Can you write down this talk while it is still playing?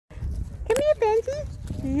Benji?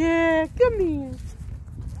 Yeah, come here.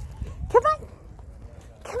 Come on.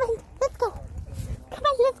 Come on, let's go. Come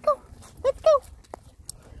on, let's go. Let's go.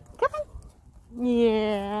 Come on.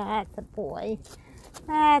 Yeah, that's a boy.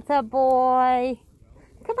 That's a boy.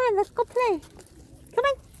 Come on, let's go play. Come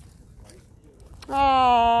on.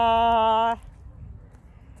 Aww.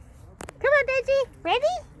 Come on, Benji.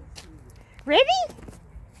 Ready? Ready?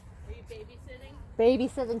 Are you babysitting?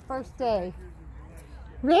 Babysitting first day.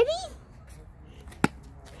 Ready?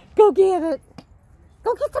 Go get it.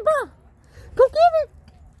 Go get the ball. Go get it.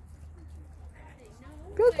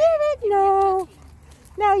 Go get it. No.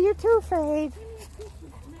 No, you're too afraid.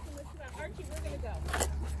 Archie, we're going to go.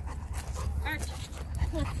 Archie.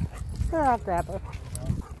 Here, I'll grab her.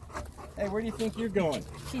 Hey, where do you think you're going?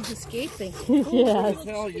 She's escaping. Yes. Where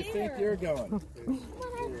the hell you think you're going? Come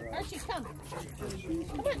on, Archie, come.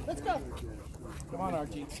 Come on, let's go. Come on,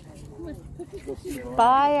 Archie.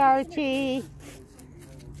 Bye, Archie.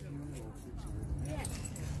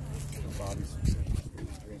 Bobby's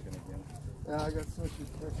drinking again. Yeah, I got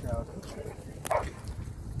Swishy's fish out.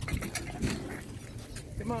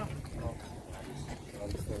 Come on.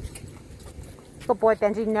 Good boy,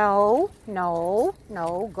 Benji. No, no,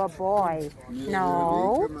 no. Good boy.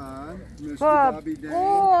 No. Come on, Mr. Good Bobby Dan.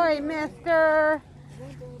 boy, mister.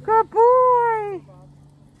 Good boy.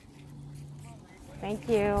 Thank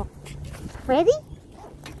you. Ready?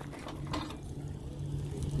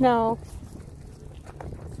 No.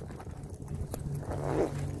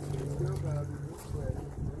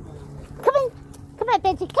 Come on. Come on,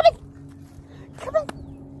 Benji. Come on. Come on.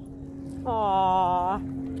 Aww.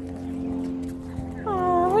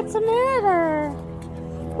 Oh, what's the matter?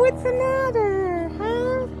 What's the matter?